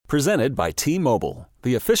Presented by T-Mobile,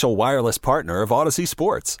 the official wireless partner of Odyssey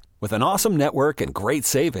Sports. With an awesome network and great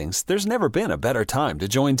savings, there's never been a better time to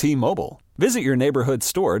join T-Mobile. Visit your neighborhood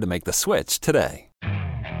store to make the switch today.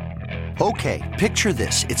 Okay, picture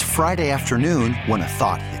this. It's Friday afternoon when a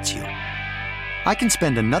thought hits you. I can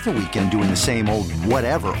spend another weekend doing the same old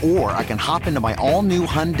whatever, or I can hop into my all-new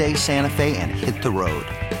Hyundai Santa Fe and hit the road.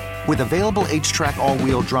 With available H-Track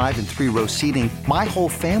all-wheel drive and 3-row seating, my whole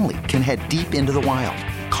family can head deep into the wild.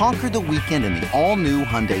 Conquer the weekend in the all-new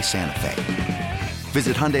Hyundai Santa Fe.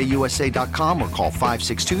 Visit HyundaiUSA.com or call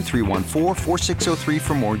 562-314-4603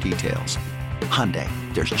 for more details. Hyundai,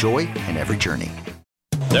 there's joy in every journey.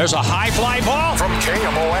 There's a high fly ball from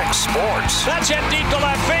KMOX Sports. That's hit deep to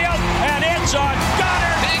left field, and it's on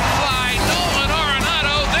Goddard. Big fly, Nolan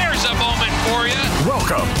Arenado. There's a moment for you.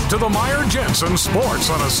 Welcome to the Meyer Jensen Sports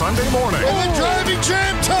on a Sunday morning. And driving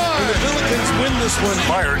jam time. And the Billikens win this one.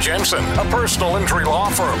 Meyer Jensen, a personal injury law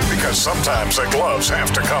firm, because sometimes the gloves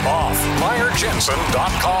have to come off.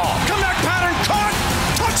 MeyerJensen.com. Comeback pattern caught.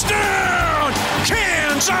 Touchdown,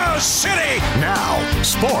 Kansas City. Now,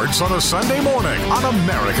 sports on a Sunday morning on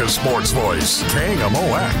America's Sports Voice,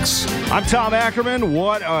 KMOX. I'm Tom Ackerman.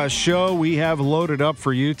 What a show we have loaded up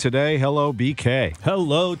for you today. Hello, BK.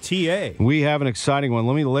 Hello, TA. We have an exciting one.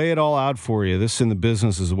 Let me lay it all out for you. This in the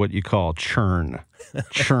business is what you call churn.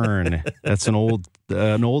 Churn. That's an old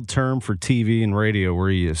term for TV and radio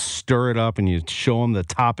where you stir it up and you show them the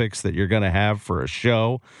topics that you're going to have for a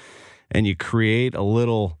show, and you create a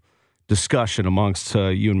little discussion amongst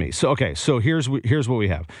you and me. So here's what we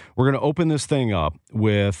have. We're going to open this thing up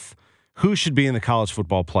with who should be in the college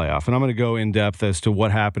football playoff, and I'm going to go in depth as to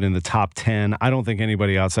what happened in the top 10. I don't think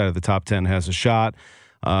anybody outside of the top 10 has a shot,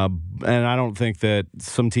 and I don't think that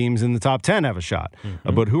some teams in the top 10 have a shot.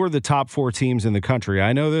 Mm-hmm. But who are the top 4 teams in the country?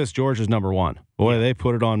 I know this. Georgia's number 1. Boy, they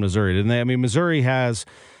put it on Missouri, didn't they? I mean, Missouri has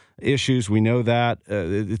issues. We know that.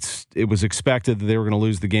 It was expected that they were going to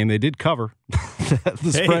lose the game. They did cover.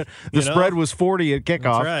 The spread was 40 at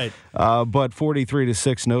kickoff. That's right. But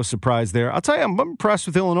 43-6, no surprise there. I'll tell you, I'm impressed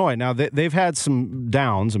with Illinois. Now, they've had some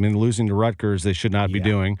downs. I mean, losing to Rutgers, they should not be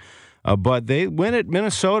doing. But they win at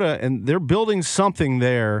Minnesota, and they're building something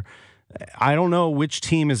there. I don't know which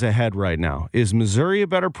team is ahead right now. Is Missouri a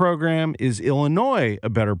better program? Is Illinois a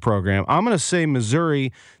better program? I'm going to say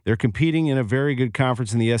Missouri. They're competing in a very good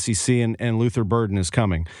conference in the SEC, and Luther Burden is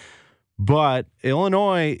coming. But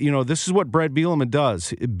Illinois, this is what Brett Bielema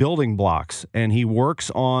does, building blocks, and he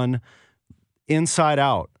works on inside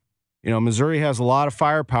out. Missouri has a lot of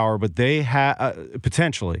firepower, but they have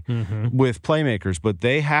potentially with playmakers, but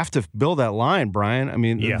they have to build that line, Brian. I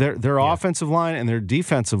mean, their offensive line and their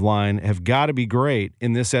defensive line have got to be great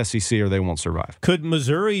in this SEC or they won't survive. Could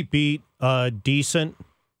Missouri beat a decent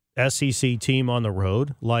SEC team on the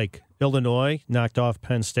road like Illinois knocked off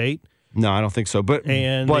Penn State? No, I don't think so. But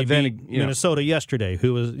they beat Minnesota yesterday,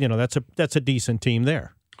 who was, that's a decent team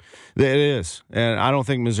there. It is, and I don't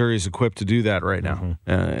think Missouri is equipped to do that right now.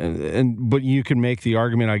 But you can make the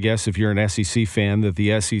argument, I guess, if you're an SEC fan, that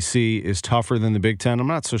the SEC is tougher than the Big Ten. I'm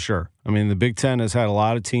not so sure. I mean, the Big Ten has had a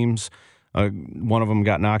lot of teams. One of them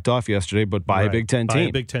got knocked off yesterday, but by a Big Ten team. By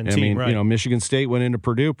a Big Ten team, right. Michigan State went into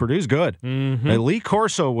Purdue. Purdue's good. Lee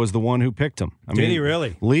Corso was the one who picked him. Did he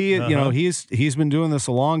really? Lee, he's been doing this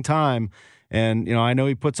a long time. And, I know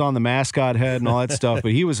he puts on the mascot head and all that stuff,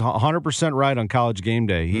 but he was 100% right on College Game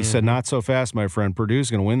Day. He said, not so fast, my friend.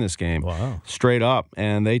 Purdue's going to win this game. Wow. Straight up.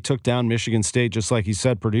 And they took down Michigan State, just like he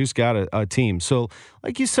said. Purdue's got a team. So,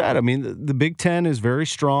 like you said, I mean, the Big Ten is very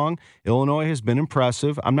strong. Illinois has been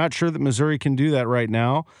impressive. I'm not sure that Missouri can do that right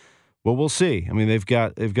now, but we'll see. I mean, they've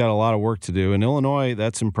got a lot of work to do. And Illinois,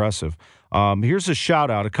 that's impressive. Here's a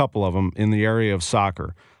shout-out, a couple of them, in the area of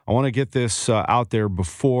soccer. I want to get this out there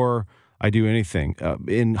before I do anything.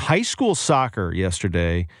 In high school soccer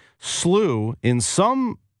yesterday, SLU, in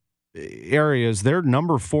some areas, they're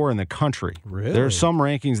number 4 in the country. Really? There are some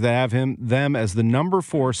rankings that have them as the number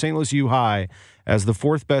 4, St. Louis U High, as the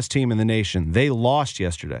 4th best team in the nation. They lost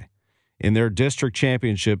yesterday in their district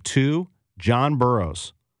championship to John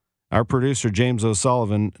Burroughs. Our producer, James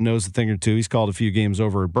O'Sullivan, knows a thing or two. He's called a few games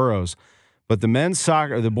over at Burroughs. But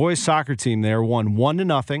the boys soccer team there won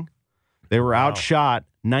 1-0. They were outshot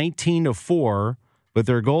 19-4, but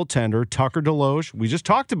their goaltender, Tucker Deloge, we just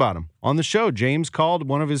talked about him on the show. James called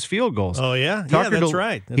one of his field goals. Oh, yeah? That's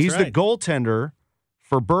right. He's the goaltender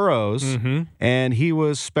for Burroughs, and he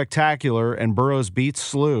was spectacular, and Burroughs beat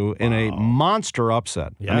SLU in a monster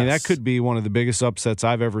upset. Yes. I mean, that could be one of the biggest upsets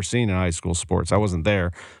I've ever seen in high school sports. I wasn't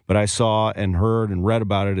there, but I saw and heard and read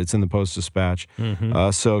about it. It's in the Post-Dispatch.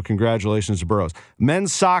 So congratulations to Burroughs.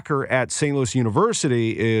 Men's soccer at St. Louis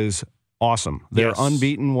University is awesome. They're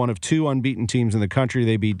unbeaten, one of 2 unbeaten teams in the country.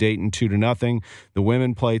 They beat Dayton 2-0. The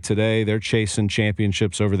women play today. They're chasing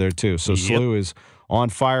championships over there too. So SLU is on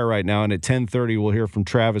fire right now. And at 10:30, we'll hear from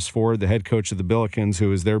Travis Ford, the head coach of the Billikens,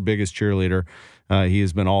 who is their biggest cheerleader. He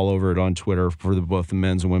has been all over it on Twitter for both the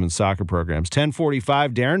men's and women's soccer programs.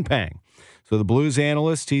 10:45, Darren Pang. So the Blues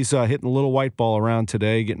analyst, he's hitting a little white ball around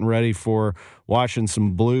today, getting ready for watching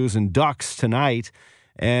some Blues and Ducks tonight.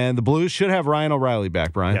 And the Blues should have Ryan O'Reilly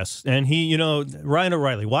back, Brian. Yes, and Ryan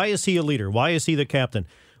O'Reilly, why is he a leader? Why is he the captain?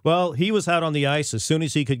 Well, he was out on the ice as soon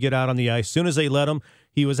as he could get out on the ice. As soon as they let him,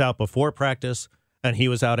 he was out before practice, and he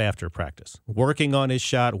was out after practice, working on his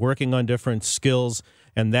shot, working on different skills,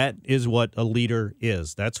 and that is what a leader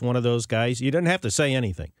is. That's one of those guys. You didn't have to say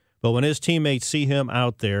anything, but when his teammates see him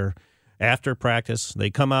out there after practice,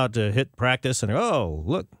 they come out to hit practice, and oh,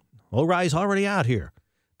 look, O'Reilly's already out here.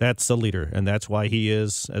 That's the leader, and that's why he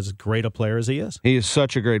is as great a player as he is. He is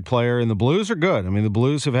such a great player, and the Blues are good. I mean, the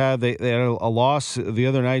Blues have had they had a loss the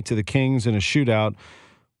other night to the Kings in a shootout.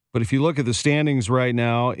 But if you look at the standings right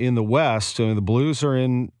now in the West, I mean, the Blues are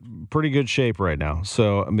in pretty good shape right now.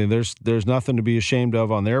 So, I mean, there's nothing to be ashamed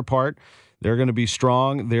of on their part. They're going to be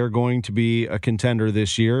strong. They're going to be a contender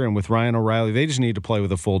this year. And with Ryan O'Reilly, they just need to play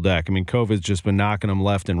with a full deck. I mean, COVID's just been knocking them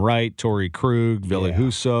left and right. Torrey Krug, Billy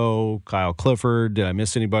Husso, Kyle Clifford. Did I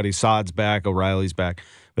miss anybody? Sod's back. O'Reilly's back.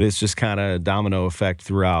 But it's just kind of a domino effect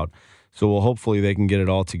throughout. So hopefully they can get it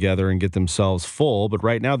all together and get themselves full. But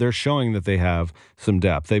right now they're showing that they have some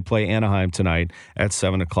depth. They play Anaheim tonight at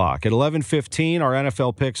 7 o'clock. At 11:15, our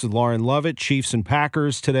NFL picks with Lauren Lovett. Chiefs and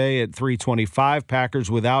Packers today at 3:25.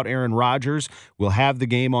 Packers without Aaron Rodgers will have the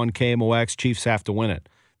game on KMOX. Chiefs have to win it.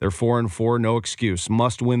 They're 4-4, no excuse.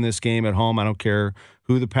 Must win this game at home. I don't care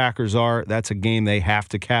who the Packers are. That's a game they have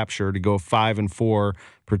to capture to go 5-4,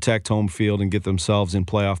 protect home field, and get themselves in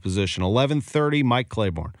playoff position. 11:30, Mike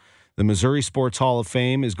Claiborne. The Missouri Sports Hall of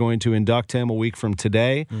Fame is going to induct him a week from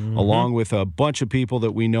today, along with a bunch of people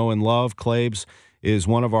that we know and love. Claibs is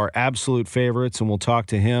one of our absolute favorites, and we'll talk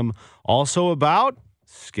to him also about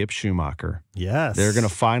Skip Schumacher. Yes. They're going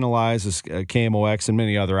to finalize this, KMOX and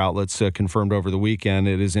many other outlets confirmed over the weekend.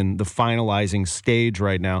 It is in the finalizing stage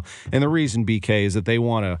right now. And the reason, BK, is that they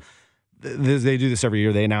want to they do this every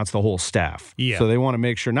year. They announce the whole staff. Yeah. So they want to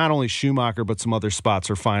make sure not only Schumacher, but some other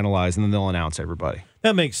spots are finalized, and then they'll announce everybody.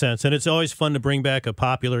 That makes sense. And it's always fun to bring back a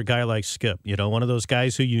popular guy like Skip. You know, one of those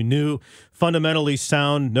guys who you knew fundamentally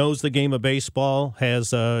sound, knows the game of baseball,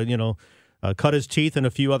 has, cut his teeth in a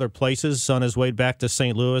few other places on his way back to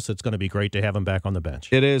St. Louis. It's going to be great to have him back on the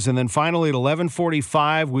bench. It is. And then finally at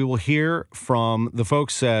 11:45, we will hear from the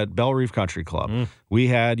folks at Belle Reve Country Club.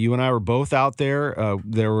 You and I were both out there.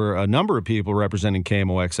 There were a number of people representing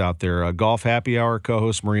KMOX out there. Golf Happy Hour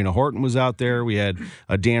co-host Marina Horton was out there. We had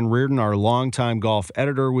Dan Reardon, our longtime golf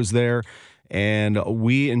editor, was there. And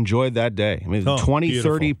we enjoyed that day. I mean, the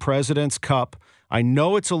 2030 President's Cup. I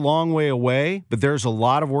know it's a long way away, but there's a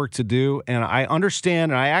lot of work to do, and I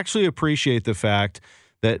understand, and I actually appreciate the fact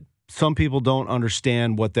that some people don't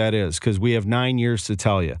understand what that is, because we have 9 years to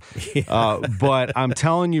tell you. But I'm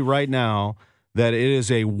telling you right now that it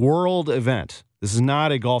is a world event. This is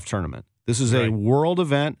not a golf tournament. This is a world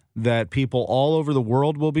event that people all over the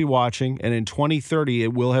world will be watching, and in 2030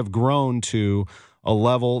 it will have grown to a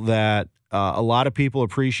level that a lot of people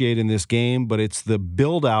appreciate in this game, but it's the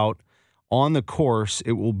build-out on the course.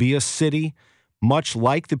 It will be a city, much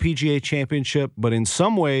like the PGA Championship, but in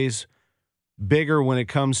some ways bigger when it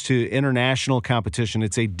comes to international competition.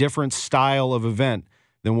 It's a different style of event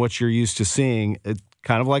than what you're used to seeing. It's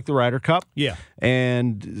kind of like the Ryder Cup. Yeah.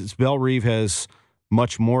 And Belle Reve has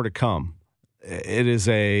much more to come. It is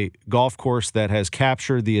a golf course that has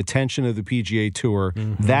captured the attention of the PGA Tour.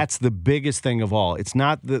 That's the biggest thing of all. It's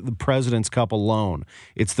not the President's Cup alone.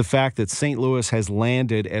 It's the fact that St. Louis has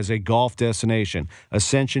landed as a golf destination.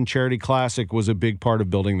 Ascension Charity Classic was a big part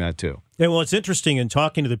of building that too. Yeah, well, it's interesting in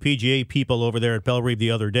talking to the PGA people over there at Belle Reve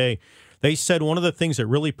the other day. They said one of the things that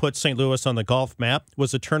really put St. Louis on the golf map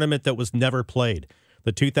was a tournament that was never played,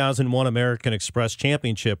 the 2001 American Express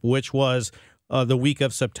Championship, which was the week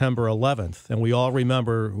of September 11th. And we all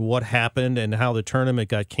remember what happened and how the tournament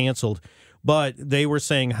got canceled. But they were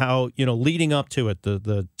saying how, leading up to it,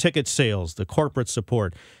 the ticket sales, the corporate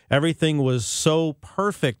support, everything was so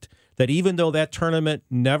perfect that even though that tournament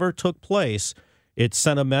never took place, it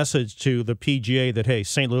sent a message to the PGA that, hey,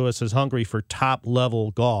 St. Louis is hungry for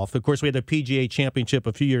top-level golf. Of course, we had the PGA Championship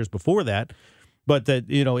a few years before that, but that,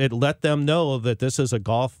 it let them know that this is a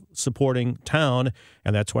golf-supporting town,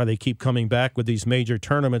 and that's why they keep coming back with these major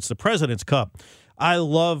tournaments. The President's Cup, I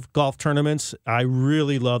love golf tournaments. I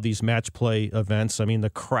really love these match play events. I mean,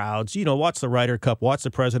 the crowds, watch the Ryder Cup, watch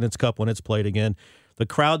the President's Cup when it's played again. The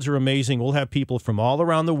crowds are amazing. We'll have people from all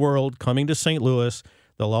around the world coming to St. Louis.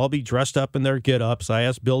 They'll all be dressed up in their get-ups. I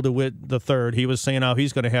asked Bill DeWitt III. He was saying how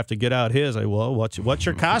he's going to have to get out his. What's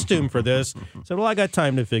your costume for this? I said, I got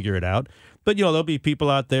time to figure it out. But, there'll be people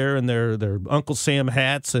out there in their Uncle Sam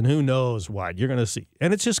hats and who knows what you're going to see.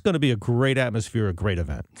 And it's just going to be a great atmosphere, a great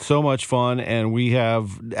event. So much fun, and we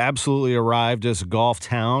have absolutely arrived as a golf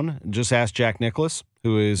town. Just ask Jack Nicklaus,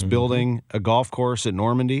 who is building a golf course at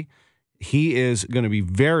Normandy. He is going to be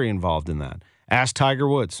very involved in that. Ask Tiger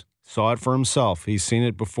Woods. Saw it for himself. He's seen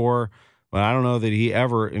it before, but I don't know that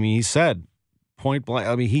he said point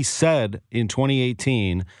blank. He said in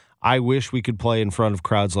 2018, I wish we could play in front of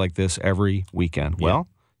crowds like this every weekend. Yeah. Well,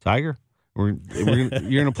 Tiger, you're going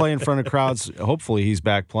to play in front of crowds. Hopefully he's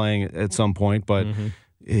back playing at some point, but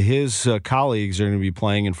his colleagues are going to be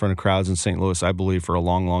playing in front of crowds in St. Louis, I believe, for a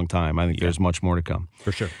long, long time. I think there's much more to come.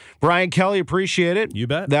 For sure. Brian Kelly, appreciate it. You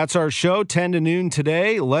bet. That's our show, 10 to noon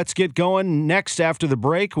today. Let's get going next after the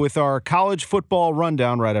break with our college football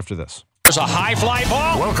rundown right after this. There's a high fly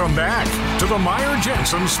ball. Welcome back to the Meyer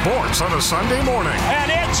Jensen Sports on a Sunday morning.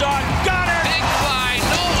 And it's on Goddard. Big fly,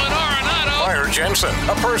 Nolan Arenado. Meyer Jensen,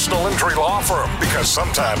 a personal injury law firm, because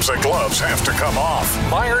sometimes the gloves have to come off.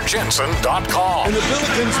 MeyerJensen.com. And the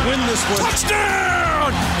Billikens win this one.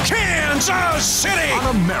 Touchdown! Kansas City!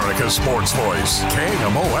 On America's Sports Voice,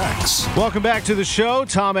 KMOX. Welcome back to the show.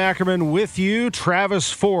 Tom Ackerman with you.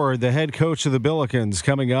 Travis Ford, the head coach of the Billikens,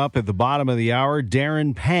 coming up at the bottom of the hour.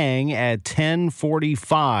 Darren Pang at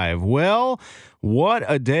 10:45. Well, what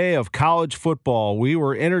a day of college football. We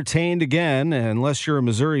were entertained again, unless you're a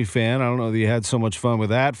Missouri fan. I don't know that you had so much fun with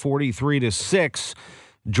that. 43-6.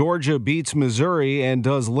 Georgia beats Missouri and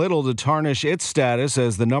does little to tarnish its status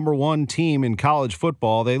as the number one team in college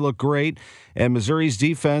football. They look great, and Missouri's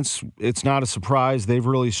defense, it's not a surprise. They've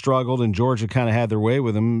really struggled, and Georgia kind of had their way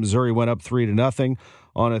with them. Missouri went up 3-0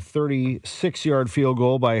 on a 36-yard field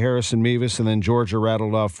goal by Harrison Mevis, and then Georgia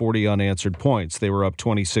rattled off 40 unanswered points. They were up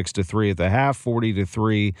 26-3 at the half,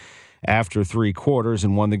 40-3 after three quarters,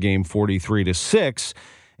 and won the game 43-6.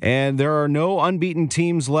 And there are no unbeaten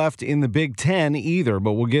teams left in the Big Ten either,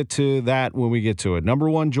 but we'll get to that when we get to it. Number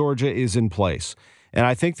one, Georgia is in place. And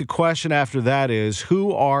I think the question after that is,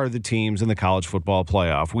 who are the teams in the college football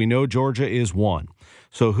playoff? We know Georgia is one.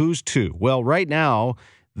 So who's two? Well, right now,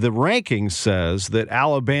 the ranking says that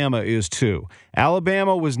Alabama is two.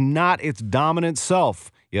 Alabama was not its dominant self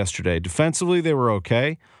yesterday. Defensively, they were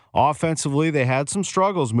okay. Offensively, they had some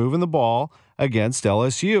struggles moving the ball against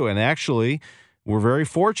LSU. And actually, we're very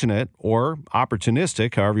fortunate, or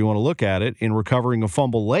opportunistic, however you want to look at it, in recovering a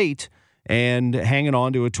fumble late and hanging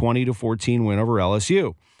on to a 20-14 win over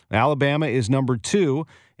LSU. Alabama is number two,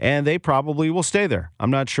 and they probably will stay there. I'm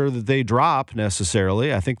not sure that they drop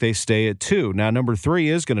necessarily. I think they stay at two. Now, number three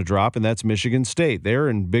is going to drop, and that's Michigan State. They're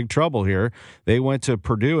in big trouble here. They went to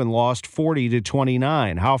Purdue and lost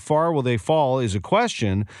 40-29. How far will they fall is a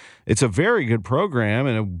question. It's a very good program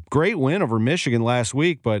and a great win over Michigan last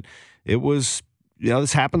week, but it was...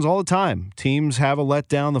 this happens all the time. Teams have a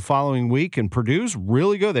letdown the following week, and Purdue's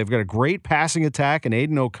really good. They've got a great passing attack, and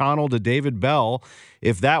Aiden O'Connell to David Bell.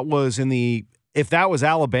 If that was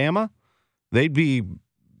Alabama, they'd be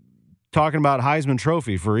talking about Heisman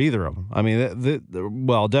Trophy for either of them. I mean,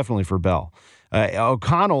 well, definitely for Bell.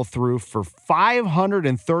 O'Connell threw for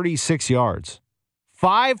 536 yards,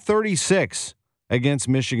 536 against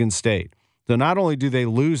Michigan State. So not only do they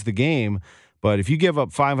lose the game, but if you give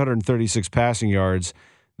up 536 passing yards,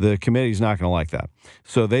 the committee's not going to like that.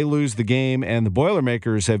 So they lose the game, and the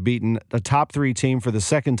Boilermakers have beaten a top three team for the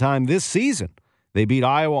second time this season. They beat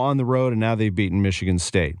Iowa on the road, and now they've beaten Michigan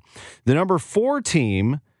State. The number four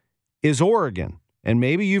team is Oregon, and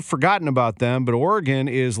maybe you've forgotten about them, but Oregon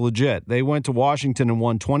is legit. They went to Washington and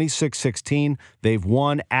won 26-16. They've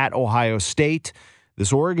won at Ohio State.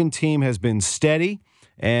 This Oregon team has been steady.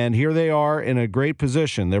 And here they are in a great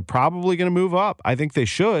position. They're probably going to move up. I think they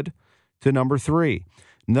should, to number three.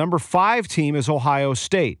 Number five team is Ohio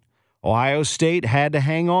State. Ohio State had to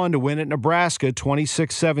hang on to win at Nebraska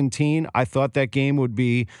 26-17. I thought that game would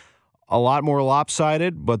be a lot more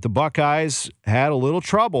lopsided, but the Buckeyes had a little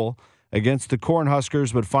trouble against the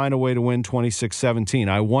Cornhuskers, but find a way to win 26-17.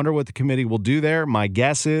 I wonder what the committee will do there. My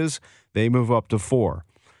guess is they move up to four.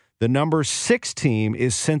 The number six team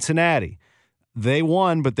is Cincinnati. They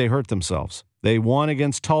won, but they hurt themselves. They won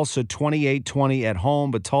against Tulsa 28-20 at home,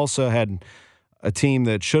 but Tulsa had a team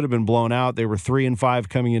that should have been blown out. They were 3-5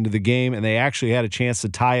 coming into the game, and they actually had a chance to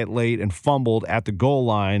tie it late and fumbled at the goal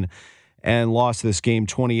line. and lost this game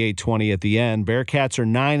 28-20 at the end. Bearcats are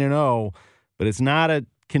 9-0, but it's not a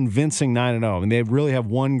convincing 9-0. I mean, they really have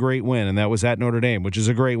one great win, and that was at Notre Dame, which is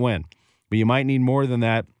a great win. But you might need more than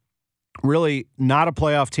that. Really not a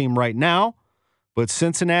playoff team right now, but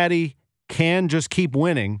Cincinnati can just keep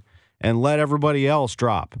winning and let everybody else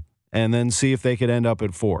drop and then see if they could end up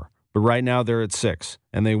at 4. But right now they're at 6,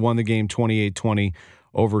 and they won the game 28-20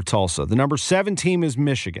 over Tulsa. The number 7 team is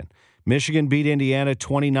Michigan. Michigan beat Indiana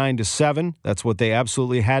 29-7. That's what they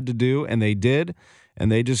absolutely had to do, and they did. And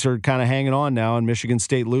they just are kind of hanging on now, and Michigan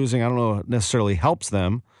State losing, I don't know, necessarily helps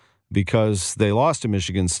them because they lost to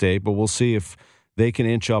Michigan State, but we'll see if they can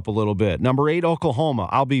inch up a little bit. Number 8, Oklahoma.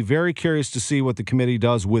 I'll be very curious to see what the committee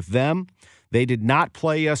does with them. They did not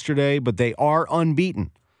play yesterday, but they are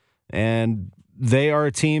unbeaten. And they are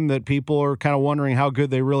a team that people are kind of wondering how good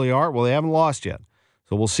they really are. Well, they haven't lost yet.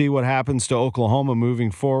 So we'll see what happens to Oklahoma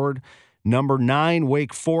moving forward. Number 9,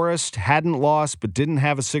 Wake Forest, hadn't lost but didn't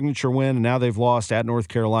have a signature win, and now they've lost at North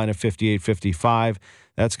Carolina 58-55.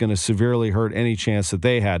 That's going to severely hurt any chance that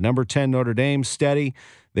they had. Number 10, Notre Dame, steady.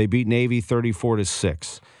 They beat Navy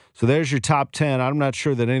 34-6. So there's your top 10. I'm not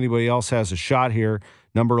sure that anybody else has a shot here.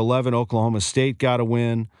 Number 11, Oklahoma State got a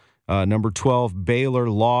win. Number 12, Baylor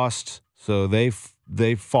lost, so they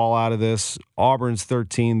fall out of this. Auburn's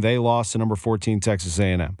 13. They lost to number 14, Texas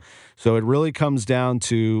A&M. So it really comes down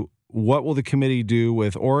to what will the committee do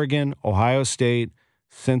with Oregon, Ohio State,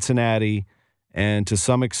 Cincinnati, and to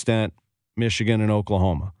some extent Michigan and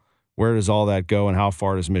Oklahoma. Where does all that go, and how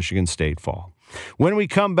far does Michigan State fall? When we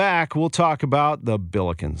come back, we'll talk about the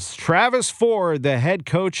Billikens. Travis Ford, the head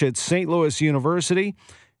coach at St. Louis University,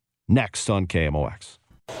 next on KMOX.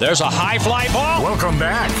 There's a high fly ball. Welcome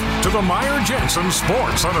back to the Meyer Jensen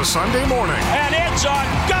Sports on a Sunday morning. And it's a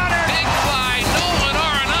gunner. Big fly, Nolan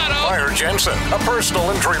Arenado. Meyer Jensen, a personal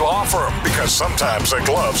injury law firm, because sometimes the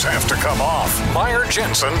gloves have to come off.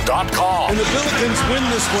 MeyerJensen.com. And the Billikens win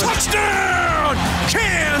this one. Touchdown,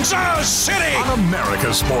 Kansas City. On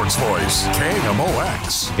America's Sports Voice,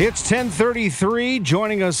 KMOX. It's 10:33,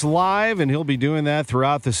 joining us live, and he'll be doing that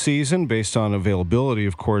throughout the season based on availability,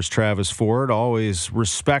 of course. Travis Ford, always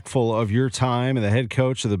respectful of your time, and the head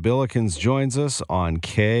coach of the Billikens joins us on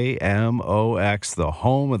KMOX, the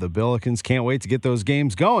home of the Billikens. Can't wait to get those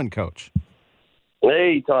games going, Coach.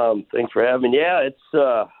 Hey, Tom. Thanks for having me. Yeah,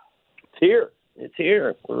 it's here. It's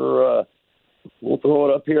here. We'll throw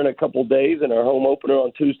it up here in a couple of days in our home opener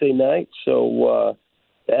on Tuesday night. So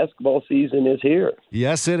basketball season is here.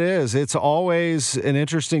 Yes, it is. It's always an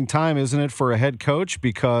interesting time, isn't it, for a head coach?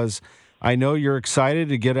 Because I know you're excited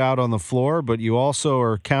to get out on the floor, but you also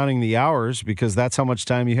are counting the hours because that's how much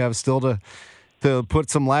time you have still to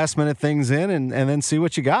put some last-minute things in and then see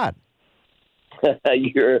what you got.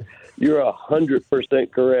 You're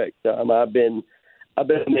 100% correct. I've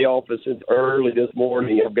been in the office since early this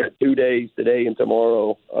morning. I've got 2 days, today and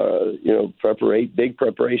tomorrow, big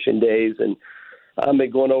preparation days. And I've been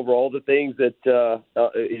going over all the things that,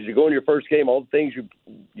 as you go in your first game, all the things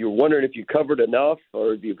you're wondering if you covered enough,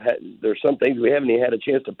 or if there's some things we haven't even had a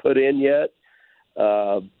chance to put in yet.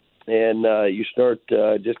 And you start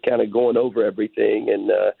just kind of going over everything. And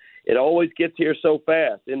it always gets here so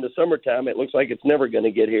fast. In the summertime, it looks like it's never going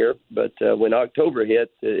to get here. But when October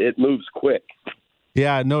hits, it moves quick.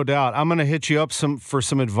 Yeah, no doubt. I'm going to hit you up for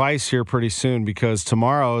some advice here pretty soon because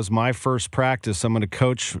tomorrow is my first practice. I'm going to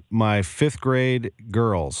coach my 5th grade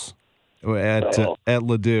girls at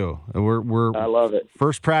Ladue. I love it.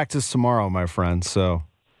 First practice tomorrow, my friend. So,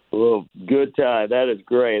 well, good time. That is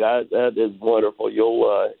great. That is wonderful.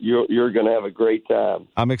 You're going to have a great time.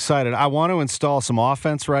 I'm excited. I want to install some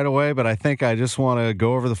offense right away, but I think I just want to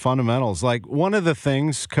go over the fundamentals. Like one of the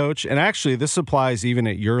things, Coach, and actually this applies even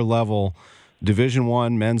at your level, Division I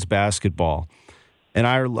men's basketball. And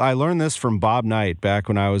I learned this from Bob Knight back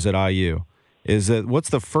when I was at IU, is that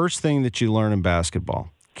what's the first thing that you learn in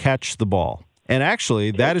basketball? Catch the ball. And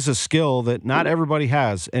actually, that is a skill that not everybody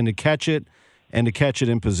has, and to catch it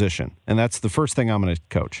in position. And that's the first thing I'm going to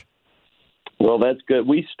coach. Well, that's good.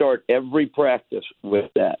 We start every practice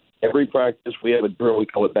with that. Every practice we have a drill, we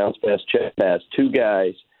call it bounce pass, check pass. 2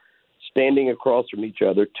 guys standing across from each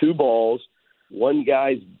other, 2 balls, one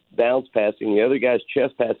guy's bounce passing, the other guy's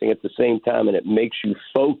chest passing at the same time, and it makes you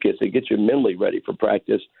focus. It gets you mentally ready for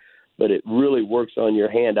practice, but it really works on your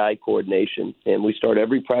hand-eye coordination. And we start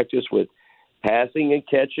every practice with passing and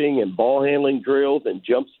catching and ball handling drills and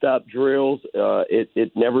jump stop drills.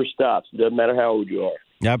 It never stops. It doesn't matter how old you are.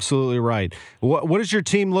 Absolutely right. What does your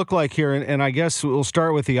team look like here? And I guess we'll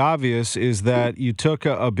start with the obvious, is that you took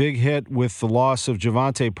a big hit with the loss of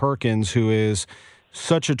Javante Perkins, who is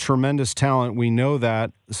such a tremendous talent. We know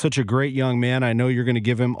that. Such a great young man. I know you're going to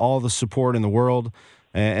give him all the support in the world,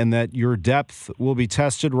 and that your depth will be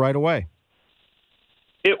tested right away.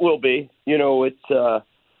 It will be. It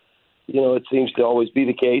seems to always be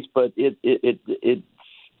the case, but it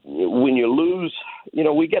when you lose,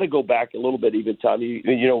 we got to go back a little bit even, Tom.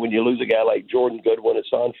 When you lose a guy like Jordan Goodwin,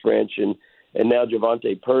 Hassan French, and now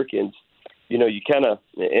Javonte Perkins, you kind of,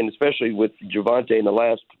 and especially with Javonte in the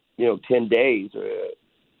last, 10 days,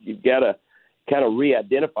 you've got to kind of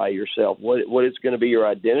re-identify yourself. What is going to be your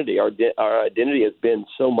identity? Our identity has been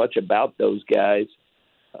so much about those guys.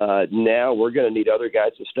 Now we're going to need other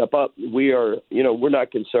guys to step up. We are, we're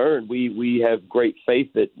not concerned. We have great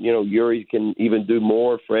faith that, Uri can even do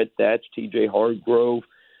more. Fred Thatch, TJ Hargrove,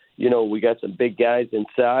 we got some big guys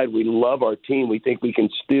inside. We love our team. We think we can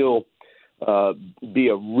still be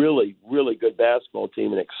a really, really good basketball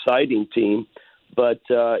team, an exciting team. But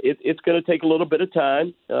it's going to take a little bit of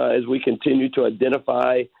time as we continue to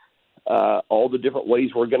identify all the different ways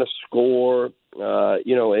we're going to score,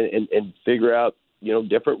 and figure out,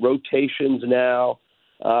 different rotations now.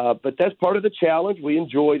 But that's part of the challenge. We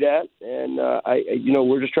enjoy that. And,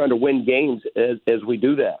 we're just trying to win games as we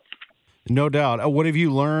do that. No doubt. What have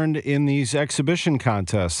you learned in these exhibition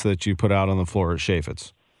contests that you put out on the floor at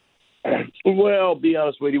Chaifetz? Well, be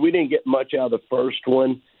honest with you, we didn't get much out of the first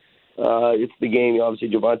one. It's the game. Obviously,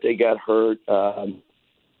 Javonte got hurt.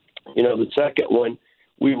 The second one,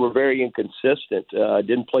 we were very inconsistent.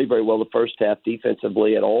 Didn't play very well the first half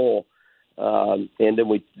defensively at all. And then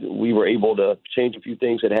we were able to change a few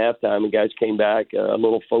things at halftime, and guys came back a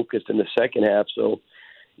little focused in the second half. So,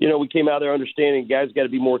 we came out there understanding guys got to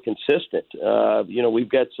be more consistent. We've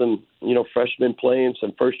got some, freshmen playing,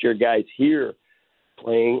 some first-year guys here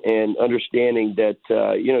playing, and understanding that,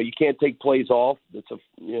 you can't take plays off. It's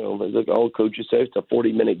like all coaches say, it's a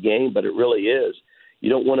 40-minute game, but it really is. You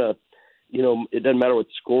don't want to, it doesn't matter what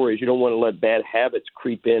the score is. You don't want to let bad habits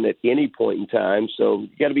creep in at any point in time. So you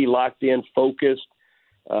got to be locked in, focused.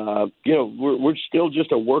 We're still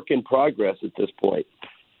just a work in progress at this point.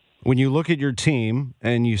 When you look at your team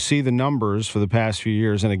and you see the numbers for the past few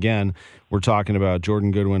years, and again, we're talking about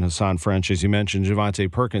Jordan Goodwin, Hassan French, as you mentioned,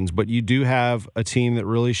 Javonte Perkins, but you do have a team that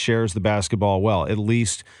really shares the basketball well, at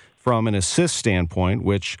least from an assist standpoint,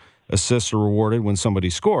 which assists are rewarded when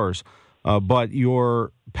somebody scores. But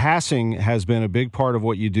your passing has been a big part of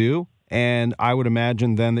what you do, and I would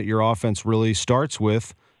imagine then that your offense really starts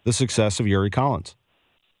with the success of Uri Collins.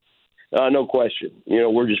 No question.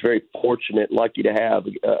 We're just very fortunate and lucky to have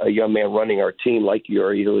a young man running our team like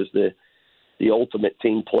Uri, who is the ultimate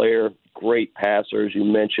team player, great passer, as you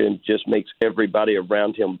mentioned, just makes everybody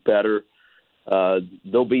around him better.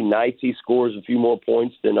 There'll be nights he scores a few more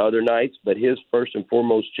points than other nights, but his first and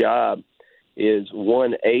foremost job is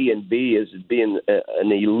one, A, and B is being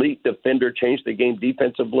an elite defender, change the game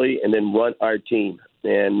defensively, and then run our team.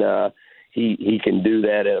 And he can do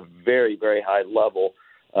that at a very, very high level.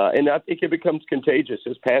 And I think it becomes contagious.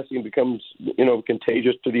 His passing becomes,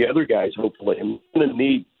 contagious to the other guys, hopefully. And we're going to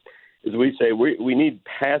need, as we say, we need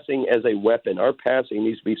passing as a weapon. Our passing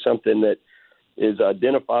needs to be something that is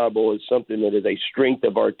identifiable as something that is a strength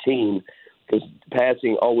of our team, because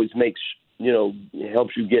passing always makes,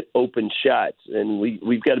 helps you get open shots. And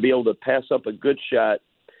we've got to be able to pass up a good shot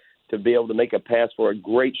to be able to make a pass for a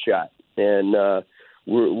great shot. And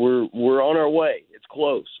we're on our way. It's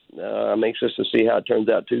close. I'm anxious to see how it turns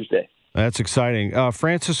out Tuesday. That's exciting.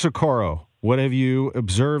 Francis Okoro, what have you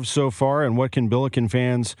observed so far, and what can Billiken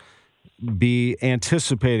fans be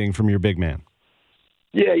anticipating from your big man?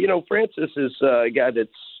 Yeah, Francis is a guy that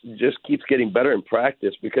just keeps getting better in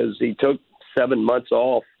practice, because he took 7 months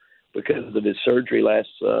off because of his surgery last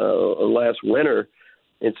winter,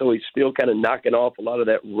 and so he's still kind of knocking off a lot of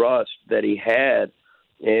that rust that he had.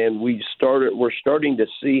 And we're starting to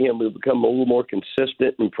see him become a little more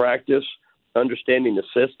consistent in practice, understanding the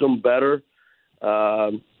system better.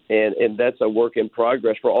 And that's a work in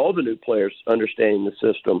progress for all the new players, understanding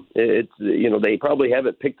the system. It's, they probably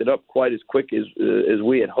haven't picked it up quite as quick as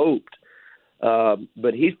we had hoped.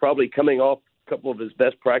 But he's probably coming off a couple of his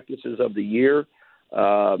best practices of the year.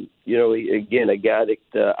 Again, a guy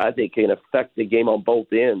that I think can affect the game on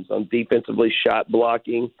both ends, on defensively, shot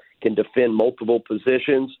blocking, can defend multiple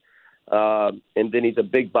positions, and then he's a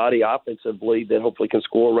big body offensively that hopefully can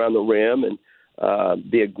score around the rim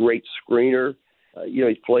and be a great screener.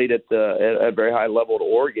 He's played at a very high level at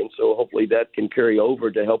Oregon, so hopefully that can carry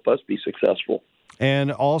over to help us be successful.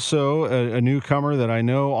 And also a newcomer that I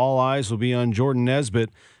know all eyes will be on, Jordan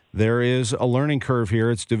Nesbitt. There is a learning curve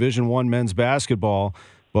here. It's Division I men's basketball,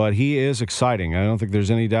 But he is exciting. I don't think there's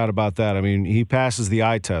any doubt about that. I mean, he passes the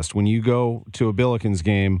eye test. When you go to a Billikens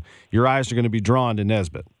game, your eyes are going to be drawn to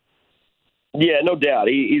Nesbitt. Yeah, no doubt.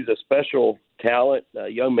 He's a special talent, a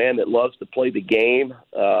young man that loves to play the game,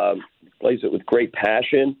 plays it with great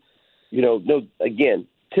passion. Again,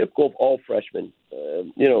 typical of all freshmen.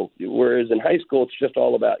 Whereas in high school, it's just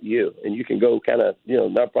all about you. And you can go kind of,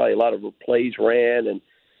 not probably a lot of plays ran, and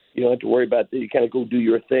you don't have to worry about that. You kind of go do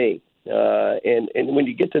your thing. And when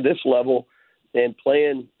you get to this level and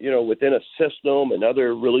playing, within a system and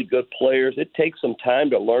other really good players, it takes some time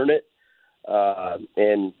to learn it.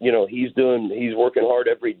 He's working hard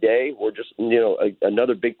every day. We're just,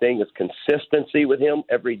 another big thing is consistency with him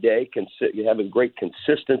every day. Having great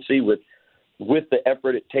consistency with the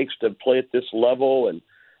effort it takes to play at this level. And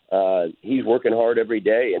he's working hard every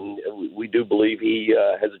day. And we do believe he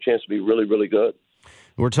has a chance to be really, really good.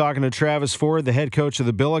 We're talking to Travis Ford, the head coach of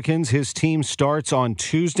the Billikens. His team starts on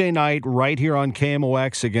Tuesday night right here on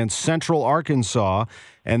KMOX against Central Arkansas,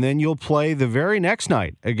 and then you'll play the very next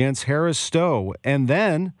night against Harris Stowe, and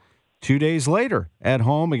then 2 days later at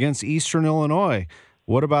home against Eastern Illinois.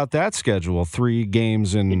 What about that schedule? 3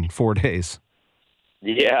 games in 4 days.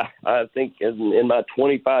 Yeah, I think in my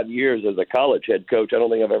 25 years as a college head coach, I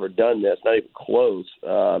don't think I've ever done this, not even close.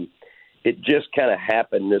 It just kind of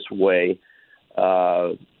happened this way.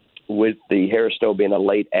 With the Harris Stowe being a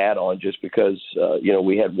late add-on just because,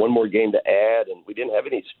 we had one more game to add and we didn't have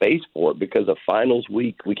any space for it because of finals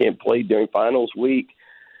week. We can't play during finals week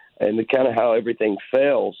and kind of how everything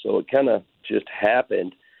fell. So it kind of just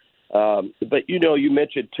happened. But, you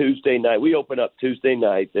mentioned Tuesday night. We open up Tuesday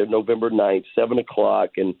night, November 9th, 7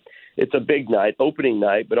 o'clock, and it's a big night, opening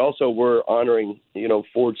night, but also we're honoring,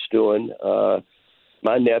 Ford Stewin,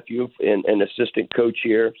 my nephew and assistant coach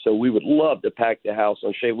here. So we would love to pack the house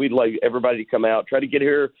on Shea. We'd like everybody to come out. Try to get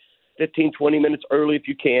here 15, 20 minutes early if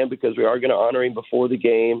you can because we are going to honor him before the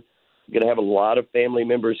game. We're going to have a lot of family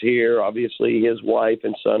members here. Obviously, his wife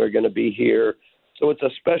and son are going to be here. So it's a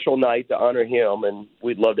special night to honor him, and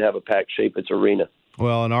we'd love to have a packed Chaifetz Arena.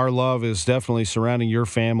 Well, and our love is definitely surrounding your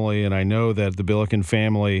family, and I know that the Billiken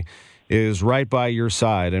family is right by your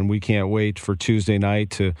side, and we can't wait for Tuesday night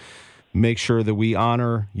to make sure that we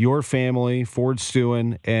honor your family, Ford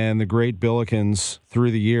Stewin, and the great Billikens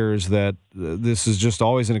through the years, that this is just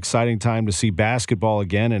always an exciting time to see basketball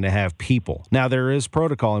again and to have people. Now, there is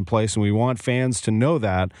protocol in place, and we want fans to know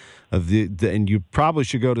that. And you probably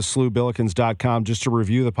should go to SLUbillikens.com just to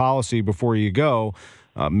review the policy before you go.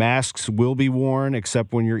 Masks will be worn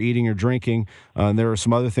except when you're eating or drinking. There are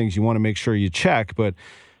some other things you want to make sure you check, but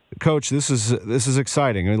Coach, this is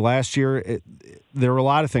exciting. I mean, last year there were a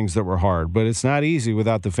lot of things that were hard, but it's not easy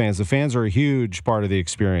without the fans. The fans are a huge part of the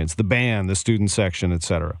experience. The band, the student section, et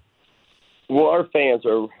cetera. Well, our fans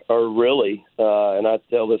are really, and I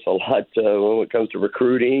tell this a lot when it comes to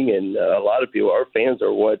recruiting, and a lot of people. Our fans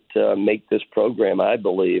are what make this program. I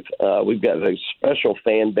believe we've got a special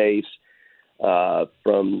fan base.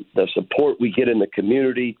 From the support we get in the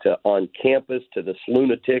community to on campus to the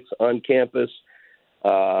lunatics on campus.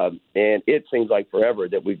 And it seems like forever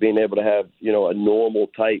that we've been able to have, a normal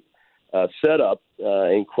type setup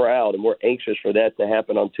and crowd, and we're anxious for that to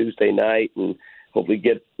happen on Tuesday night and hopefully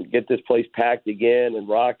get this place packed again and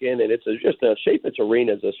rocking. And it's just a Chaifetz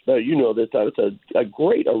Arena is it's a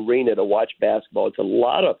great arena to watch basketball. It's a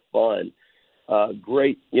lot of fun,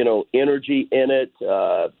 great, energy in it.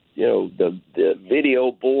 The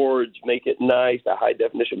video boards make it nice, the high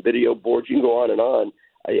definition video boards. You can go on and on.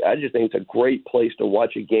 I just think it's a great place to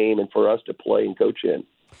watch a game and for us to play and coach in.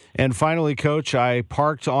 And finally, Coach, I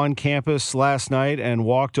parked on campus last night and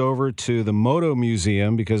walked over to the Moto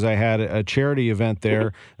Museum because I had a charity event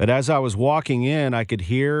there. But as I was walking in, I could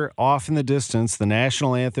hear off in the distance the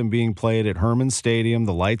national anthem being played at Herman Stadium.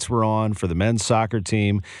 The lights were on for the men's soccer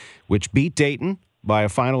team, which beat Dayton by a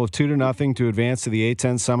final of 2-0 to advance to the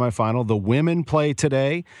A-10 semifinal. The women play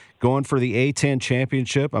today, going for the A-10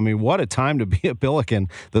 championship. I mean, what a time to be a Billiken.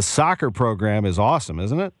 The soccer program is awesome,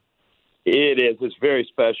 isn't it? It is. It's very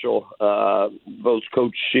special. Both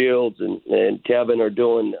Coach Shields and Kevin are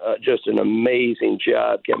doing just an amazing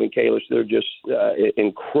job. Kevin Kalish, they're just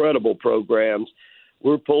incredible programs.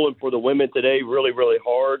 We're pulling for the women today really, really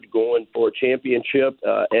hard, going for a championship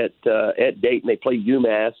at Dayton. They play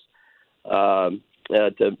UMass.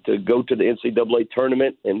 To go to the NCAA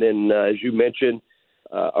tournament. And then, as you mentioned,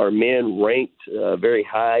 our men ranked very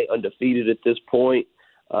high, undefeated at this point.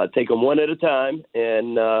 Take them one at a time,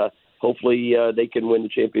 and hopefully they can win the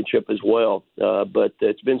championship as well. But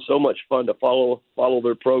it's been so much fun to follow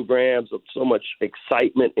their programs, so much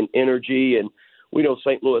excitement and energy. And we know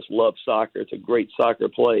St. Louis loves soccer. It's a great soccer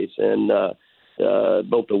place. And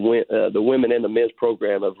both the women and the men's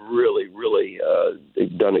program have really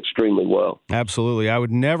done extremely well. Absolutely. I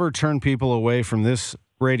would never turn people away from this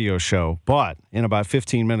radio show, but in about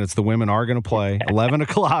 15 minutes, the women are going to play 11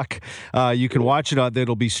 o'clock. You can watch it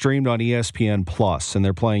it'll be streamed on ESPN Plus, and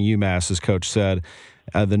they're playing UMass, as Coach said,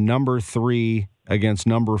 the number 3 against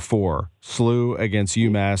number 4, SLU against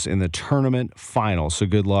UMass in the tournament final. So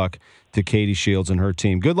good luck to Katie Shields and her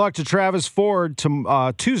team. Good luck to Travis Ford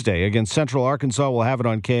Tuesday against Central Arkansas. We'll have it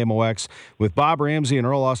on KMOX with Bob Ramsey and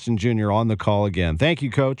Earl Austin Jr. on the call again. Thank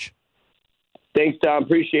you, Coach. Thanks, Tom.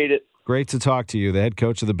 Appreciate it. Great to talk to you. The head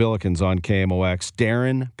coach of the Billikens on KMOX,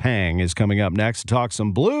 Darren Pang, is coming up next to talk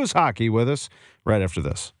some Blues hockey with us right after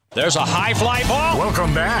this. There's a high fly ball.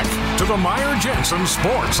 Welcome back to the Meyer Jensen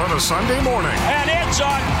Sports on a Sunday morning. And it's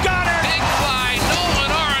a gunner. Big fly,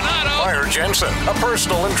 Nolan Arenado. Meyer Jensen, a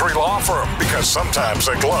personal injury law firm, because sometimes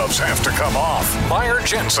the gloves have to come off.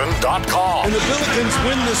 MeyerJensen.com. And the Billikens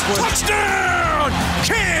win this one. Touchdown,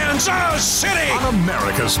 Kansas City. On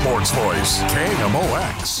America's Sports Voice,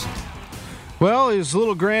 KMOX. Well, his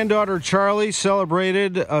little granddaughter Charlie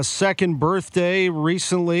celebrated a second birthday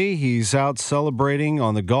recently. He's out celebrating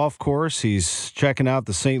on the golf course. He's checking out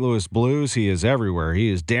the St. Louis Blues. He is everywhere.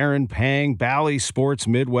 He is Darren Pang, Bally Sports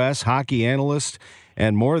Midwest hockey analyst,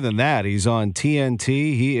 and more than that, he's on TNT.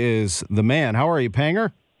 He is the man. How are you,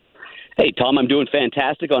 Panger? Hey, Tom, I'm doing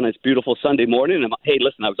fantastic on this beautiful Sunday morning. And hey,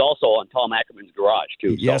 listen, I was also on Tom Ackerman's Garage,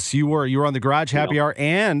 too. Yes, you were. You were on the Garage Happy Hour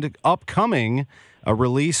and upcoming a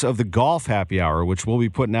release of the Golf Happy Hour, which we'll be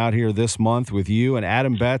putting out here this month with you and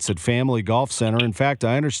Adam Betts at Family Golf Center. In fact,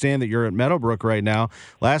 I understand that you're at Meadowbrook right now.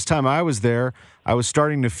 Last time I was there, I was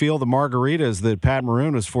starting to feel the margaritas that Pat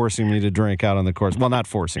Maroon was forcing me to drink out on the course. Well, not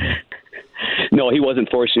forcing me. No, he wasn't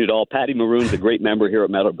forcing it at all. Patty Maroon's a great member here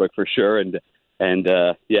at Meadowbrook for sure. And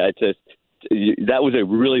yeah, that was a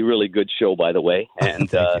really, really good show, by the way. And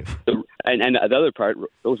the other part,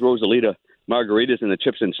 those Rosalita margaritas and the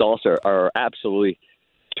chips and salsa are absolutely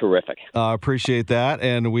terrific. Appreciate that.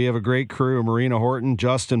 And we have a great crew. Marina Horton,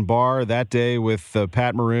 Justin Barr, that day with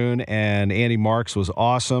Pat Maroon and Andy Marks was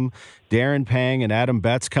awesome. Darren Pang and Adam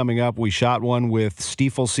Betts coming up. We shot one with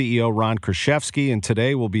Stiefel CEO Ron Kraszewski, and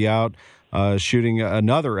today we'll be out shooting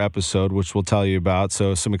another episode, which we'll tell you about.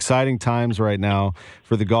 So some exciting times right now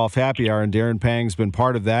for the Golf Happy Hour, and Darren Pang's been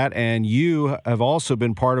part of that. And you have also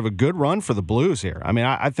been part of a good run for the Blues here. I mean,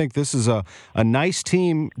 I think this is a nice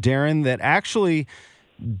team, Darren, that actually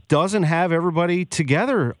doesn't have everybody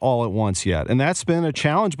together all at once yet. And that's been a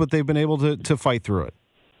challenge, but they've been able to fight through it.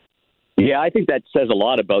 Yeah, I think that says a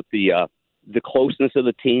lot about the closeness of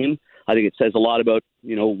the team. I think it says a lot about,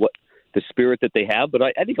 what the spirit that they have, but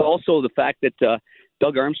I think also the fact that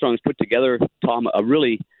Doug Armstrong's put together, Tom, a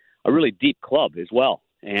really deep club as well.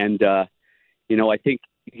 And I think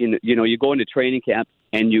you go into training camp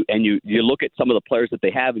and you look at some of the players that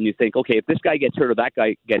they have, and you think, okay, if this guy gets hurt or that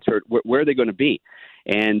guy gets hurt, where are they going to be?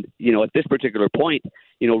 And at this particular point,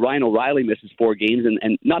 Ryan O'Reilly misses 4 games,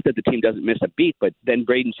 and not that the team doesn't miss a beat, but then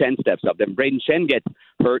Braden Shen steps up. Then Braden Shen gets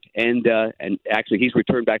hurt, and actually he's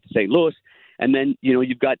returned back to St. Louis. And then,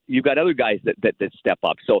 you've got other guys that step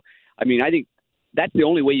up. So, I mean, I think that's the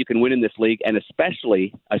only way you can win in this league, and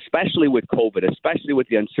especially with COVID, especially with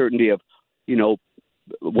the uncertainty of,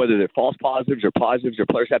 whether they're false positives or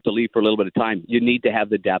players have to leave for a little bit of time. You need to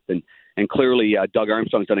have the depth, and clearly Doug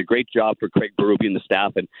Armstrong's done a great job for Craig Berube and the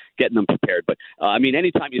staff and getting them prepared. But,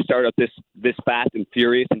 anytime you start out this fast and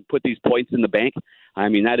furious and put these points in the bank,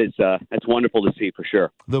 that's wonderful to see for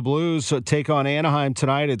sure. The Blues take on Anaheim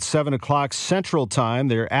tonight at 7 o'clock Central Time.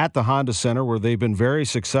 They're at the Honda Center where they've been very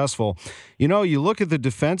successful. You look at the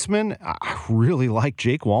defensemen, I really like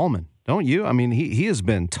Jake Wallman, don't you? I mean, he has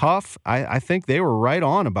been tough. I think they were right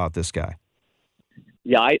on about this guy.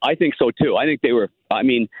 Yeah, I think so too. I think they were. I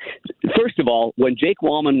mean, first of all, when Jake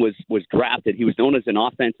Wallman was drafted, he was known as an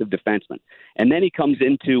offensive defenseman, and then he comes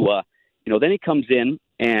into,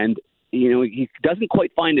 and he doesn't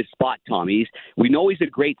quite find his spot, Tom. We know he's a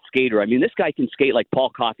great skater. I mean, this guy can skate like Paul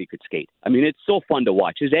Coffey could skate. I mean, it's so fun to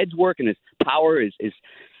watch. His edge work and his power is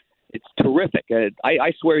it's terrific.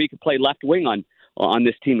 I swear he could play left wing on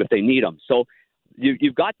this team if they need him. So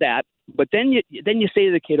you've got that. But then you say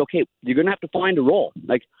to the kid, okay, you're going to have to find a role.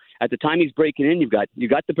 Like at the time he's breaking in, you got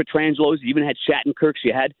the Petrangelos, you even had Shattenkirks,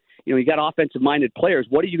 you got offensive-minded players.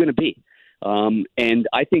 What are you going to be? And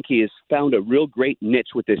I think he has found a real great niche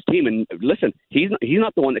with this team. And listen, he's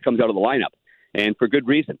not the one that comes out of the lineup, and for good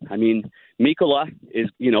reason. I mean, Mikkola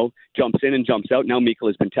jumps in and jumps out. Now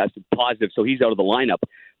Mikkola's been tested positive, so he's out of the lineup.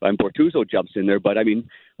 And Bortuzzo jumps in there. But I mean,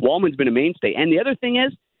 Wallman's been a mainstay. And the other thing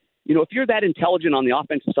is, if you're that intelligent on the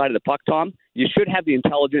offensive side of the puck, Tom, you should have the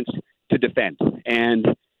intelligence to defend. and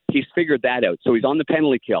he's figured that out. So he's on the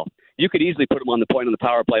penalty kill. You could easily put him on the point on the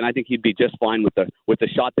power play, and I think he'd be just fine with the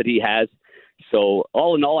shot that he has. So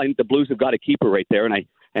all in all, I think the Blues have got a keeper right there,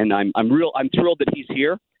 and I'm thrilled that he's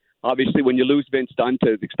here. Obviously, when you lose Vince Dunn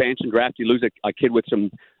to the expansion draft, you lose a kid with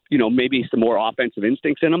some, maybe some more offensive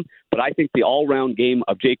instincts in him. But I think the all-round game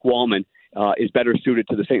of Jake Wallman is better suited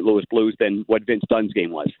to the St. Louis Blues than what Vince Dunn's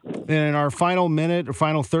game was. And in our final minute or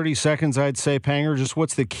final 30 seconds, I'd say, Panger, just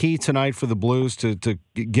what's the key tonight for the Blues to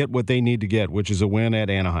get what they need to get, which is a win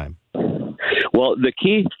at Anaheim? Well, the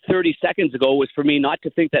key 30 seconds ago was for me not to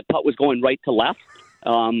think that putt was going right to left.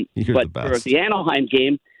 But for the Anaheim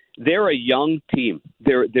game, they're a young team.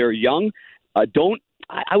 They're young.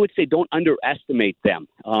 I would say don't underestimate them.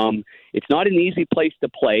 It's not an easy place to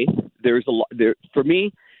play. For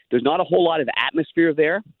me, there's not a whole lot of atmosphere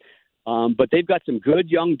there. But they've got some good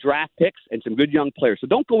young draft picks and some good young players. So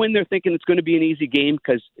don't go in there thinking it's going to be an easy game,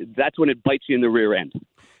 because that's when it bites you in the rear end.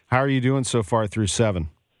 How are you doing so far through 7?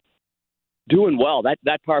 Doing well. That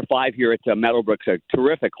par 5 here at Meadowbrook's a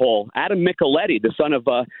terrific hole. Adam Micheletti, the son of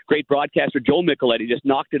great broadcaster Joe Micheletti, just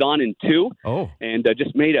knocked it on in 2. Oh, and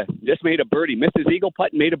just made a birdie. Missed his eagle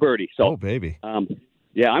putt and made a birdie. So, oh baby.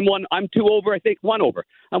 Yeah, I'm 2 over. I think 1 over.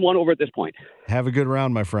 I'm 1 over at this point. Have a good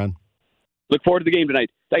round, my friend. Look forward to the game tonight.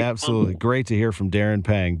 Thanks. Absolutely. Great to hear from Darren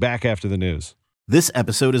Pang. Back after the news. This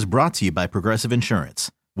episode is brought to you by Progressive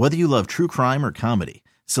Insurance. Whether you love true crime or comedy,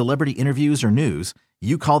 celebrity interviews or news,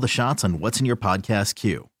 you call the shots on what's in your podcast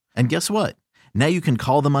queue. And guess what? Now you can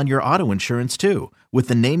call them on your auto insurance too with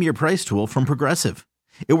the Name Your Price tool from Progressive.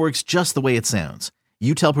 It works just the way it sounds.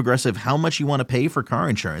 You tell Progressive how much you want to pay for car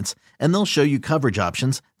insurance, and they'll show you coverage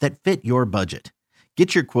options that fit your budget.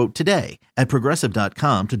 Get your quote today at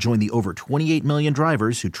Progressive.com to join the over 28 million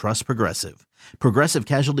drivers who trust Progressive. Progressive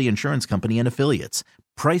Casualty Insurance Company and Affiliates.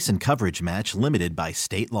 Price and coverage match limited by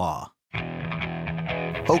state law.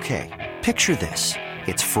 Okay, picture this.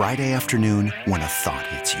 It's Friday afternoon when a thought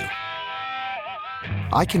hits you.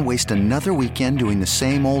 I can waste another weekend doing the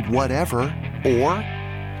same old whatever, or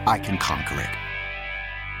I can conquer it.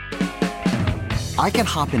 I can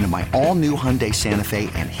hop into my all-new Hyundai Santa Fe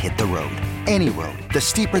and hit the road. Any road. The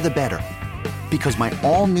steeper, the better. Because my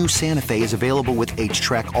all-new Santa Fe is available with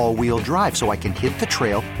H-Track all-wheel drive, so I can hit the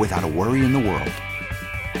trail without a worry in the world.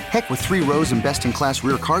 Heck, with 3 rows and best-in-class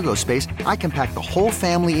rear cargo space, I can pack the whole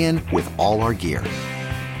family in with all our gear.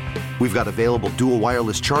 We've got available dual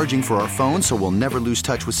wireless charging for our phones, so we'll never lose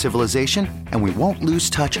touch with civilization, and we won't lose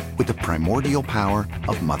touch with the primordial power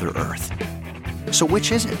of Mother Earth. So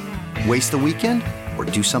which is it? Waste the weekend or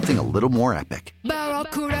do something a little more epic?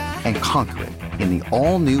 And conquer it in the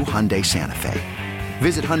all-new Hyundai Santa Fe.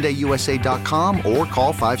 Visit HyundaiUSA.com or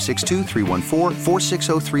call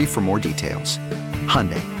 562-314-4603 for more details.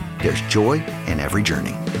 Hyundai, there's joy in every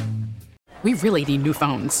journey. We really need new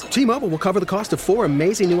phones. T-Mobile will cover the cost of 4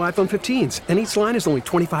 amazing new iPhone 15s, and each line is only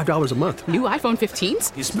 $25 a month. New iPhone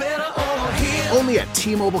 15s? It's better over here. Only at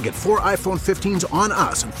T-Mobile, get 4 iPhone 15s on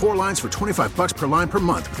us and 4 lines for $25 per line per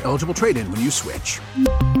month with eligible trade-in when you switch.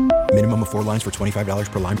 Minimum of 4 lines for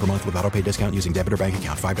 $25 per line per month with autopay discount using debit or bank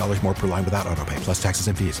account. $5 more per line without autopay, plus taxes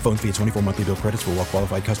and fees. Phone fee at 24 monthly bill credits for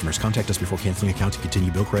well-qualified customers. Contact us before canceling account to continue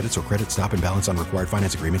bill credits or credit stop and balance on required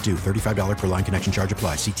finance agreement due. $35 per line connection charge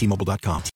applies. See T-Mobile.com.